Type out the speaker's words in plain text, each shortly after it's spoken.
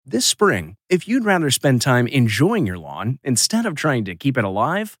This spring, if you'd rather spend time enjoying your lawn instead of trying to keep it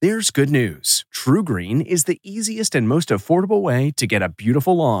alive, there's good news. TruGreen is the easiest and most affordable way to get a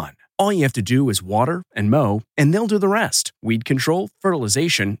beautiful lawn. All you have to do is water and mow, and they'll do the rest. Weed control,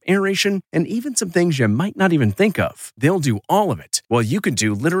 fertilization, aeration, and even some things you might not even think of. They'll do all of it, while you can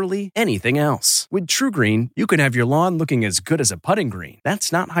do literally anything else. With TruGreen, you can have your lawn looking as good as a putting green.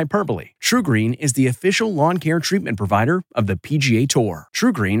 That's not hyperbole. TruGreen is the official lawn care treatment provider of the PGA Tour.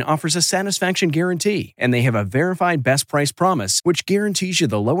 TruGreen offers a satisfaction guarantee, and they have a verified best price promise, which guarantees you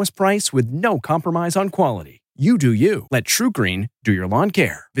the lowest price with no compromise on quality. You do you. Let TruGreen do your lawn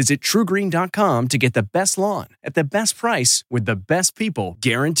care. Visit TruGreen.com to get the best lawn at the best price with the best people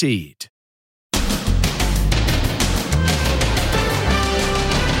guaranteed.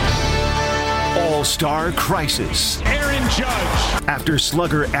 All-Star Crisis. Aaron Judge. After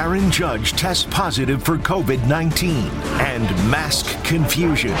slugger Aaron Judge tests positive for COVID-19 and mask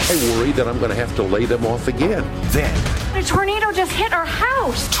confusion. I worry that I'm going to have to lay them off again. Then a tornado just hit our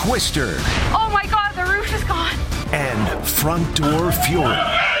house. Twister. Oh my God, the roof is gone. And front door fury.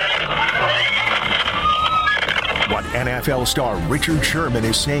 What NFL star Richard Sherman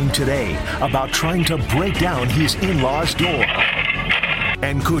is saying today about trying to break down his in-laws' door.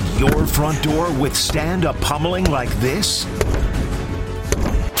 And could your front door withstand a pummeling like this?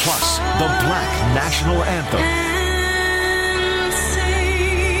 Plus, the Black National Anthem.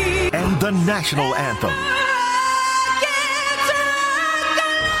 And the National Anthem.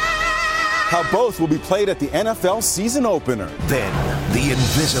 How both will be played at the NFL season opener. Then, the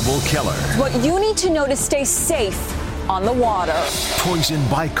Invisible Killer. What you need to know to stay safe on the water. Poisoned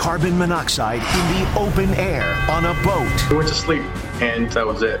by carbon monoxide in the open air on a boat. I went to sleep, and that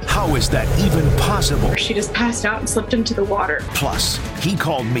was it. How is that even possible? She just passed out and slipped into the water. Plus, he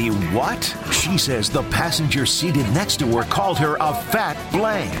called me what? She says the passenger seated next to her called her a fat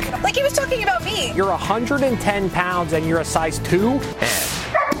blank. Like he was talking about me. You're 110 pounds and you're a size 2? And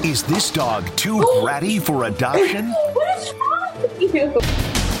is this dog too bratty for adoption? What is wrong with you?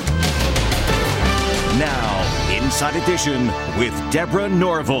 Now, Inside Edition with Deborah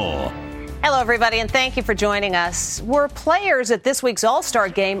Norville. Hello, everybody, and thank you for joining us. Were players at this week's All-Star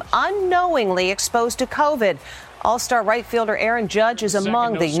game unknowingly exposed to COVID? All-Star right fielder Aaron Judge is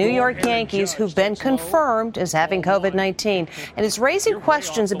among the New York Yankees who've been confirmed as having COVID-19 and is raising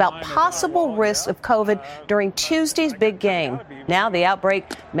questions about possible risks of COVID during Tuesday's big game. Now the outbreak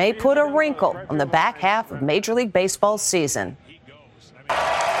may put a wrinkle on the back half of Major League Baseball's season.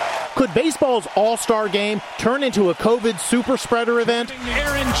 Could baseball's All-Star game turn into a COVID super spreader event?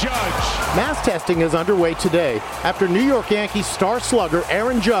 Aaron Judge. Mass testing is underway today after New York Yankees star slugger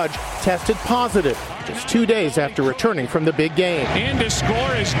Aaron Judge tested positive just 2 days after returning from the big game. In to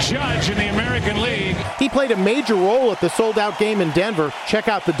score is Judge in the American League. He played a major role at the sold-out game in Denver. Check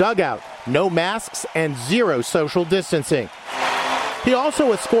out the dugout. No masks and zero social distancing. He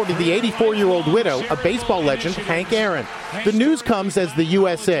also escorted the 84-year-old widow of baseball legend Hank Aaron. The news comes as the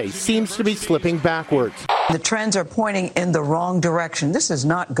USA seems to be slipping backwards. The trends are pointing in the wrong direction. This is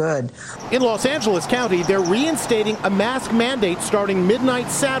not good. In Los Angeles County, they're reinstating a mask mandate starting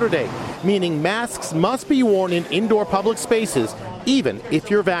midnight Saturday, meaning masks must be worn in indoor public spaces, even if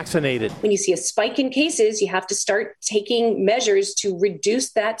you're vaccinated. When you see a spike in cases, you have to start taking measures to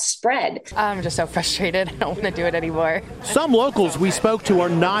reduce that spread. I'm just so frustrated. I don't want to do it anymore. Some locals we spoke to are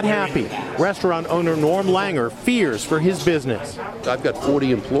not happy. Restaurant owner Norm Langer fears for his business. I've got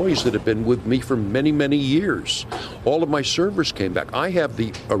 40 employees that have been with me for many, many years. All of my servers came back. I have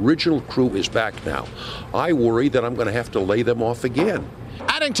the original crew is back now. I worry that I'm going to have to lay them off again.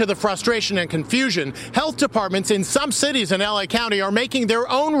 Adding to the frustration and confusion, health departments in some cities in LA County are making their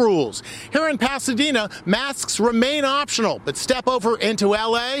own rules. Here in Pasadena, masks remain optional, but step over into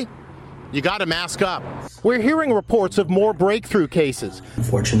LA, you got to mask up. We're hearing reports of more breakthrough cases.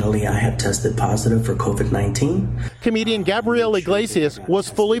 Unfortunately, I have tested positive for COVID-19. Comedian Gabrielle Iglesias was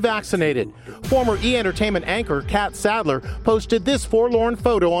fully vaccinated. Former E! Entertainment anchor Kat Sadler posted this forlorn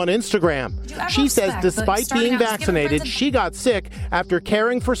photo on Instagram. She says despite being vaccinated, she got sick after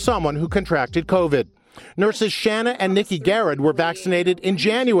caring for someone who contracted COVID. Nurses Shanna and Nikki Garrett were vaccinated in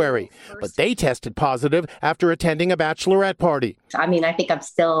January, but they tested positive after attending a bachelorette party. I mean, I think I'm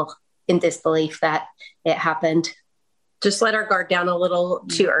still in disbelief that it happened. Just let our guard down a little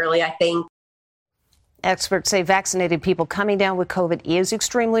too early, I think. Experts say vaccinated people coming down with COVID is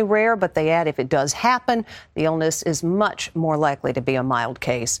extremely rare, but they add if it does happen, the illness is much more likely to be a mild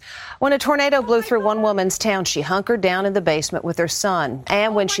case. When a tornado blew through one woman's town, she hunkered down in the basement with her son.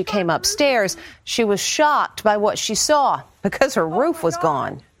 And when she came upstairs, she was shocked by what she saw because her roof was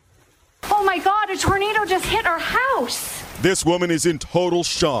gone. Oh my God, a tornado just hit our house. This woman is in total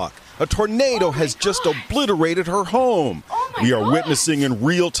shock. A tornado has just obliterated her home. We are witnessing in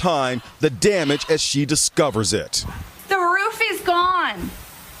real time the damage as she discovers it. The roof is gone.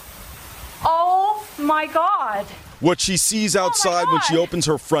 Oh my God. What she sees outside when she opens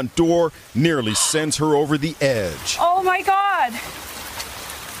her front door nearly sends her over the edge. Oh my God.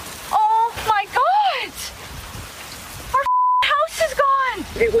 Oh my God. Our house is gone.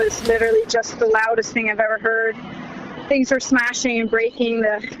 It was literally just the loudest thing I've ever heard. Things were smashing and breaking,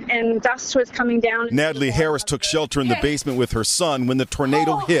 and dust was coming down. Natalie Harris took shelter in the basement with her son when the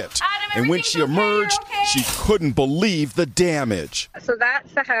tornado hit. And when she emerged, she couldn't believe the damage. So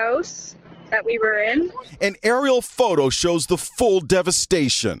that's the house that we were in. An aerial photo shows the full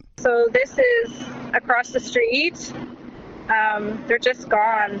devastation. So this is across the street. They're just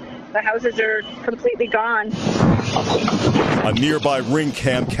gone. The houses are completely gone. A nearby ring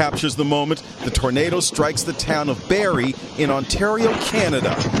cam captures the moment the tornado strikes the town of Barrie in Ontario,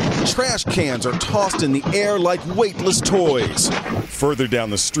 Canada. Trash cans are tossed in the air like weightless toys. Further down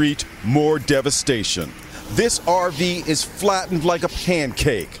the street, more devastation. This RV is flattened like a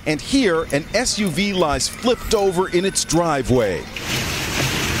pancake, and here an SUV lies flipped over in its driveway.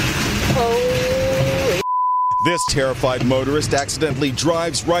 This terrified motorist accidentally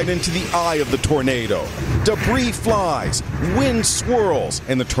drives right into the eye of the tornado. Debris flies, wind swirls,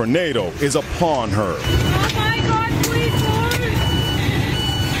 and the tornado is upon her. Oh my God, please, Lord.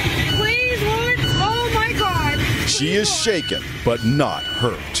 Please, Lord. Oh my God. She is shaken, but not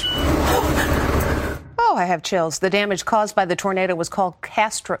hurt. Oh, I have chills. The damage caused by the tornado was called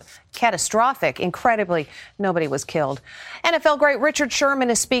catastrophic. Incredibly, nobody was killed. NFL great Richard Sherman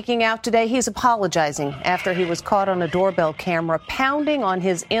is speaking out today. He's apologizing after he was caught on a doorbell camera pounding on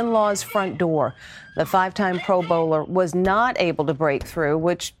his in-laws' front door. The five-time Pro Bowler was not able to break through,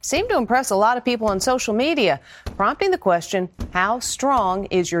 which seemed to impress a lot of people on social media, prompting the question, how strong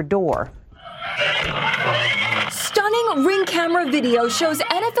is your door? Stunning Ring camera video shows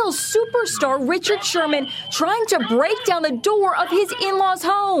NFL superstar Richard Sherman trying to break down the door of his in-laws'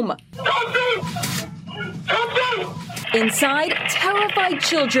 home. Inside, terrified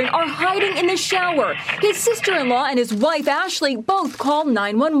children are hiding in the shower. His sister-in-law and his wife, Ashley, both call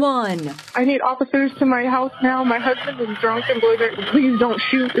 911. I need officers to my house now. My husband is drunk and belligerent. Please don't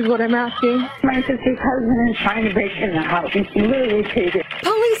shoot is what I'm asking. My sister's husband is trying to break in the house. He's literally taken.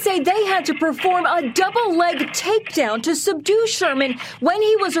 Police say they had to perform a double-leg takedown to subdue Sherman when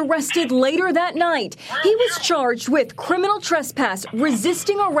he was arrested later that night. He was charged with criminal trespass,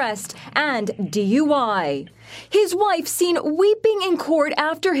 resisting arrest, and DUI. His wife, seen weeping in court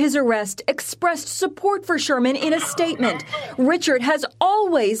after his arrest, expressed support for Sherman in a statement. Richard has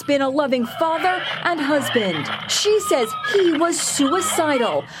always been a loving father and husband. She says he was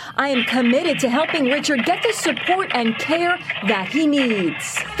suicidal. I am committed to helping Richard get the support and care that he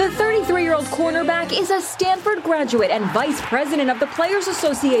needs. The 33-year-old cornerback is a Stanford graduate and vice president of the Players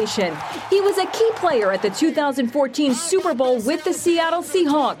Association. He was a key player at the 2014 Super Bowl with the Seattle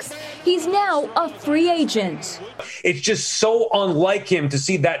Seahawks. He's now a free agent. It's just so unlike him to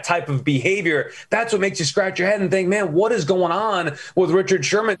see that type of behavior. That's what makes you scratch your head and think, man, what is going on with Richard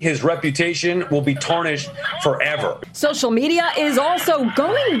Sherman? His reputation will be tarnished forever. Social media is also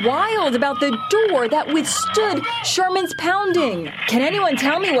going wild about the door that withstood Sherman's pounding. Can anyone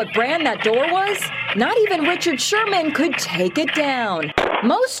tell me what brand that door was? Not even Richard Sherman could take it down.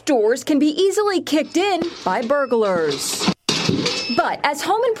 Most doors can be easily kicked in by burglars. But as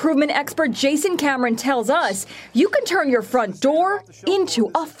home improvement expert Jason Cameron tells us, you can turn your front door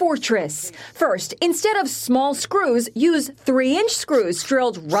into a fortress. First, instead of small screws, use 3-inch screws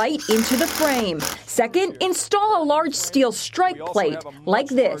drilled right into the frame. Second, install a large steel strike plate like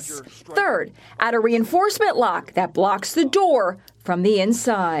this. Third, add a reinforcement lock that blocks the door from the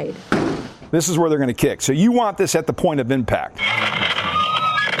inside. This is where they're going to kick. So you want this at the point of impact.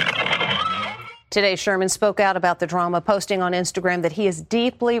 Today, Sherman spoke out about the drama, posting on Instagram that he is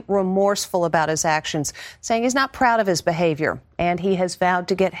deeply remorseful about his actions, saying he's not proud of his behavior, and he has vowed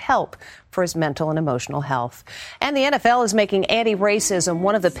to get help for his mental and emotional health. And the NFL is making anti-racism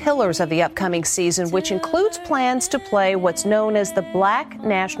one of the pillars of the upcoming season, which includes plans to play what's known as the Black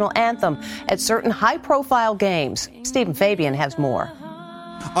National Anthem at certain high-profile games. Stephen Fabian has more.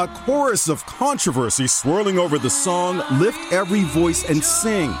 A chorus of controversy swirling over the song Lift Every Voice and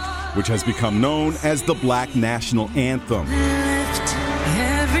Sing, which has become known as the Black National Anthem. Lift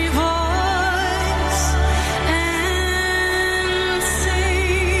every voice and sing.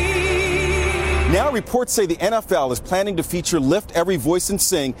 Now reports say the NFL is planning to feature Lift Every Voice and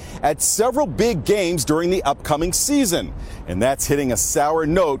Sing at several big games during the upcoming season. And that's hitting a sour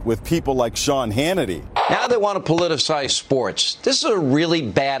note with people like Sean Hannity. Now they want to politicize sports. This is a really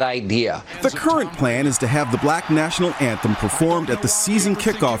bad idea. The current plan is to have the Black National Anthem performed at the season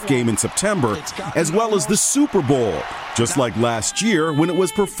kickoff game in September, as well as the Super Bowl, just like last year when it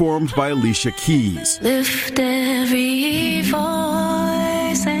was performed by Alicia Keys. Lift every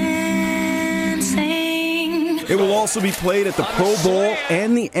voice and sing. It will also be played at the Pro Bowl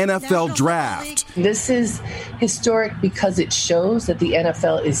and the NFL Draft. This is historic because it shows that the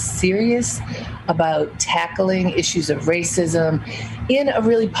NFL is serious about tackling issues of racism in a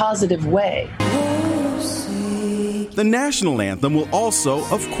really positive way. The national anthem will also,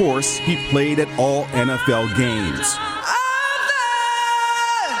 of course, be played at all NFL games.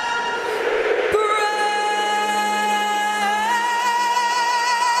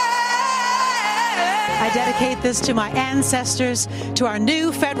 I dedicate this to my ancestors, to our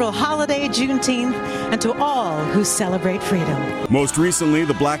new federal holiday, Juneteenth, and to all who celebrate freedom. Most recently,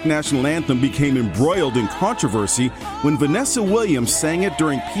 the Black National Anthem became embroiled in controversy when Vanessa Williams sang it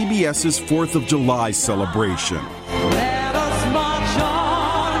during PBS's 4th of July celebration. Let us march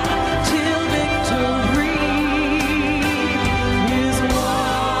on till victory is won.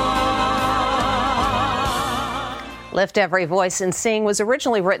 Lift Every Voice and Sing was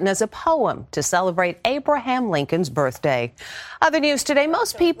originally written as a poem to celebrate Abraham Lincoln's birthday. Other news today,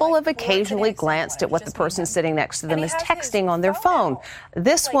 most people have occasionally glanced at what the person sitting next to them is texting on their phone.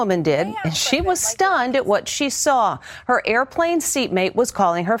 This woman did, and she was stunned at what she saw. Her airplane seatmate was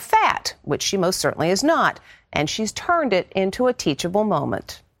calling her fat, which she most certainly is not, and she's turned it into a teachable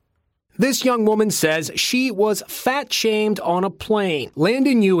moment. This young woman says she was fat-shamed on a plane.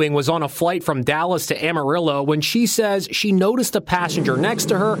 Landon Ewing was on a flight from Dallas to Amarillo when she says she noticed a passenger next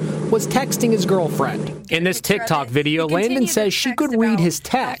to her was texting his girlfriend. In this TikTok video, Landon says she could read his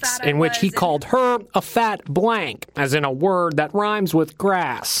text, in which he called her a fat blank, as in a word that rhymes with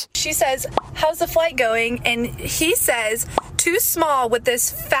grass. She says, "How's the flight going?" And he says, "Too small with this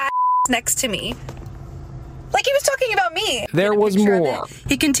fat next to me." Like he was talking about me. There was more.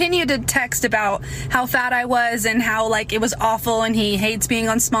 He continued to text about how fat I was and how like it was awful and he hates being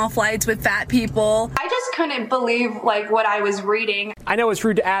on small flights with fat people. I just couldn't believe like what I was reading. I know it's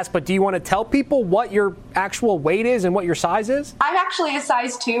rude to ask, but do you want to tell people what your actual weight is and what your size is? I'm actually a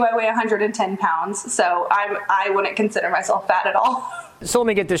size 2. I weigh 110 pounds, so I wouldn't consider myself fat at all. So let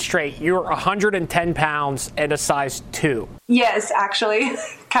me get this straight. You're 110 pounds and a size 2. Yes, actually.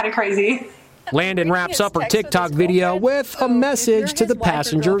 Kind of crazy. Landon wraps up her TikTok video with a message to the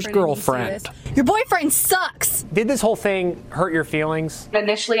passenger's girlfriend. Your boyfriend sucks. Did this whole thing hurt your feelings?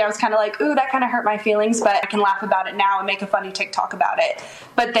 Initially, I was kind of like, ooh, that kind of hurt my feelings, but I can laugh about it now and make a funny TikTok about it.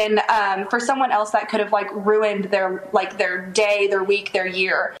 But then for someone else, that could have like ruined their day, their week, their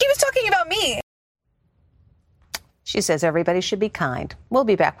year. He was talking about me. She says everybody should be kind. We'll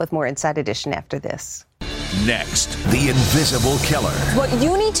be back with more Inside Edition after this. Next, the invisible killer. What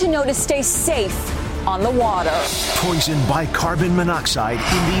you need to know to stay safe on the water. Poisoned by carbon monoxide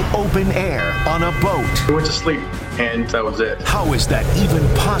in the open air on a boat. I went to sleep, and that was it. How is that even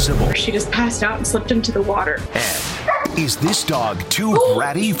possible? She just passed out and slipped into the water. And is this dog too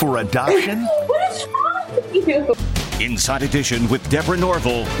bratty for adoption? What is wrong with you? Inside Edition with Deborah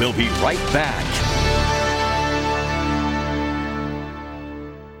Norville. We'll be right back.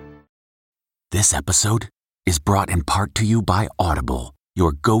 This episode is brought in part to you by Audible,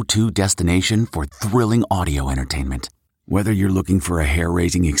 your go-to destination for thrilling audio entertainment. Whether you're looking for a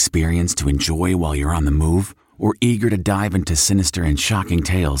hair-raising experience to enjoy while you're on the move or eager to dive into sinister and shocking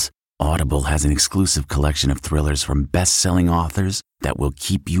tales, Audible has an exclusive collection of thrillers from best-selling authors that will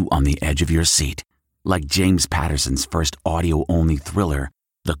keep you on the edge of your seat. Like James Patterson's first audio-only thriller,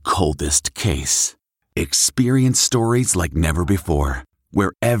 The Coldest Case. Experience stories like never before,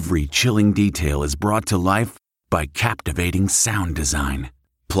 where every chilling detail is brought to life by captivating sound design.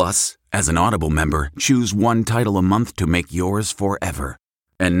 Plus, as an Audible member, choose one title a month to make yours forever.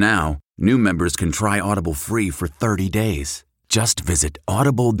 And now, new members can try Audible free for 30 days. Just visit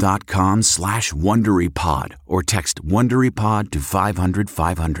audible.com/WonderyPod or text WonderyPod to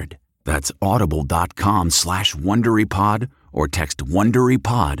 500-500. That's audible.com/WonderyPod or text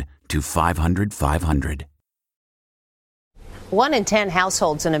WonderyPod to 500-500. 1 in 10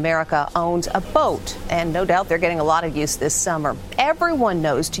 households in America owns a boat, and no doubt they're getting a lot of use this summer. Everyone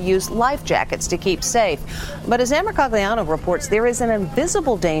knows to use life jackets to keep safe. But as Amber Cagliano reports, there is an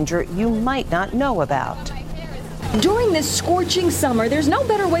invisible danger you might not know about. During this scorching summer, there's no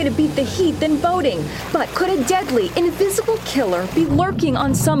better way to beat the heat than boating. But could a deadly, invisible killer be lurking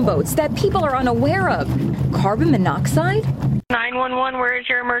on some boats that people are unaware of? Carbon monoxide? 911, where is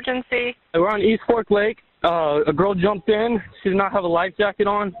your emergency? We're on East Fork Lake. A girl jumped in. She did not have a life jacket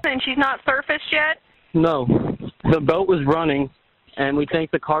on. And she's not surfaced yet? No. The boat was running, and we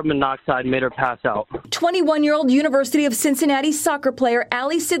think the carbon monoxide made her pass out. 21-year-old University of Cincinnati soccer player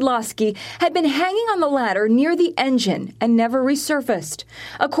Ali Sidlowski had been hanging on the ladder near the engine and never resurfaced.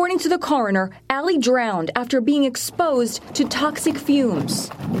 According to the coroner, Ali drowned after being exposed to toxic fumes.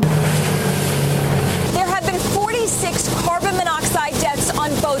 There have been 46 carbon monoxide deaths on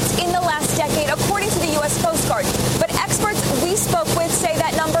boats in the last decade, according to the U.S. Coast Guard. But experts we spoke with say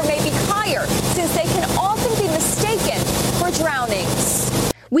that number may be higher, since they can often be mistaken for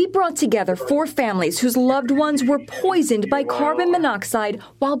drownings. We brought together 4 families whose loved ones were poisoned by carbon monoxide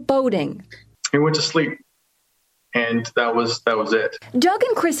while boating. He went to sleep, and that was it. Doug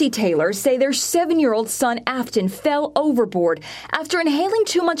and Chrissy Taylor say their 7-year-old son Afton fell overboard after inhaling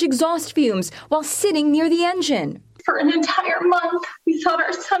too much exhaust fumes while sitting near the engine. For an entire month, we thought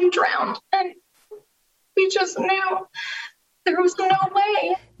our son drowned, and we just knew there was no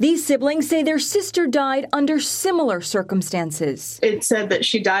way. These siblings say their sister died under similar circumstances. It said that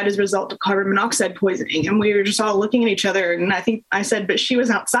she died as a result of carbon monoxide poisoning, and we were just all looking at each other, and I said, but she was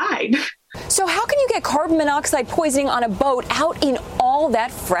outside. So how can you get carbon monoxide poisoning on a boat out in all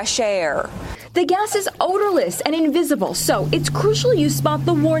that fresh air? The gas is odorless and invisible, so it's crucial you spot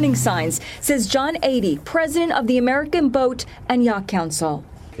the warning signs, says John Adey, president of the American Boat and Yacht Council.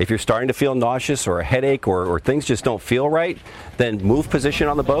 If you're starting to feel nauseous or a headache or things just don't feel right, then move position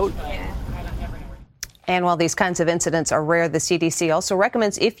on the boat. And while these kinds of incidents are rare, the CDC also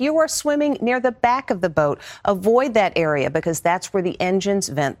recommends if you are swimming near the back of the boat, avoid that area because that's where the engines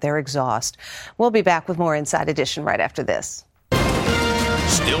vent their exhaust. We'll be back with more Inside Edition right after this.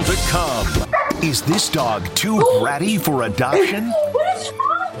 Still to come. Is this dog too bratty for adoption? What is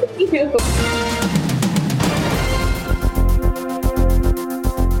wrong with you?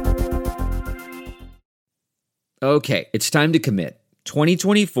 Okay, it's time to commit.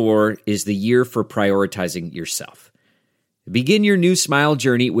 2024 is the year for prioritizing yourself. Begin your new smile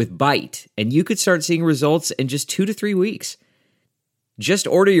journey with Byte, and you could start seeing results in just 2 to 3 weeks. Just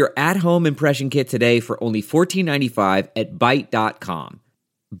order your at-home impression kit today for only $14.95 at Byte.com.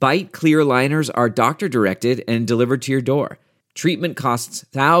 Byte clear liners are doctor-directed and delivered to your door. Treatment costs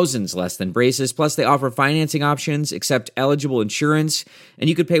thousands less than braces, plus they offer financing options, accept eligible insurance, and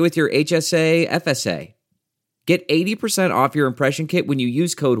you could pay with your HSA, FSA. Get 80% off your impression kit when you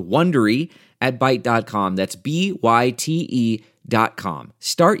use code WONDERY at Byte.com. That's BYTE.com.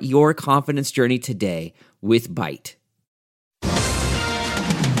 Start your confidence journey today with Byte.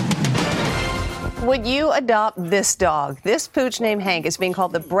 Would you adopt this dog? This pooch named Hank is being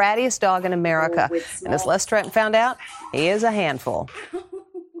called the brattiest dog in America. And as Les Stratton found out, he is a handful.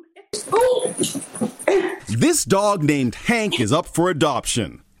 This dog named Hank is up for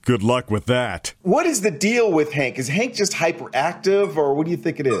adoption. Good luck with that. What is the deal with Hank? Is Hank just hyperactive, or what do you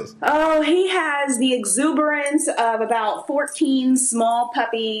think it is? Oh, he has the exuberance of about 14 small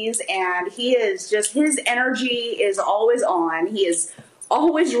puppies, and he is just, his energy is always on. He is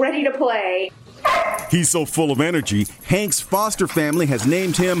always ready to play. He's so full of energy, Hank's foster family has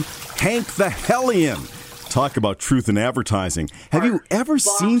named him Hank the Hellion. Talk about truth in advertising. Have you ever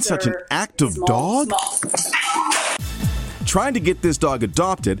seen such an active dog? Trying to get this dog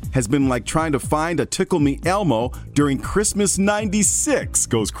adopted has been like trying to find a Tickle Me Elmo during Christmas '96,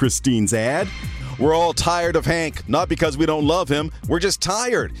 goes Christine's ad. We're all tired of Hank, not because we don't love him. We're just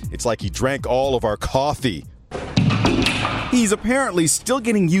tired. It's like he drank all of our coffee. He's apparently still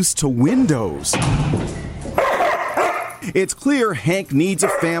getting used to windows. It's clear Hank needs a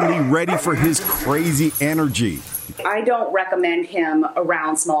family ready for his crazy energy. I don't recommend him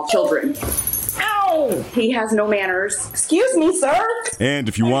around small children. Ow! He has no manners. Excuse me, sir. And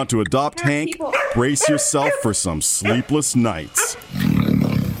if you want to adopt Hank, brace yourself for some sleepless nights.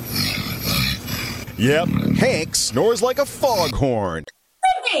 Yep, Hank snores like a foghorn.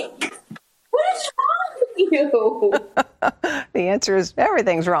 Hank, what is wrong with you? The answer is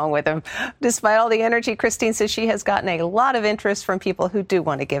everything's wrong with him. Despite all the energy, Christine says she has gotten a lot of interest from people who do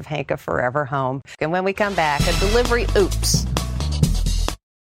want to give Hank a forever home. And when we come back, a delivery oops.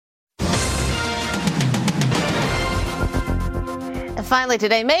 And finally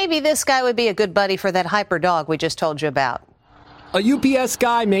today, maybe this guy would be a good buddy for that hyper dog we just told you about. A UPS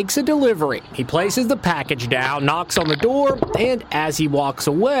guy makes a delivery. He places the package down, knocks on the door, and as he walks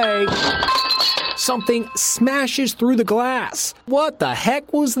away, something smashes through the glass. What the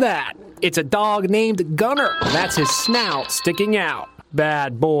heck was that? It's a dog named Gunner. That's his snout sticking out.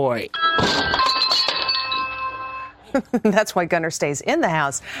 Bad boy. That's why Gunner stays in the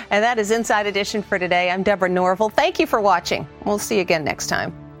house. And that is Inside Edition for today. I'm Deborah Norville. Thank you for watching. We'll see you again next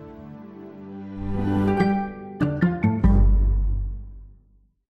time.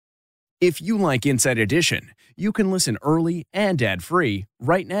 If you like Inside Edition, you can listen early and ad-free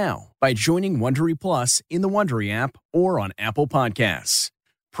right now by joining Wondery Plus in the Wondery app or on Apple Podcasts.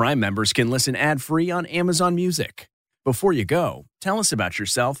 Prime members can listen ad-free on Amazon Music. Before you go, tell us about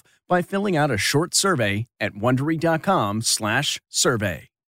yourself by filling out a short survey at Wondery.com/survey.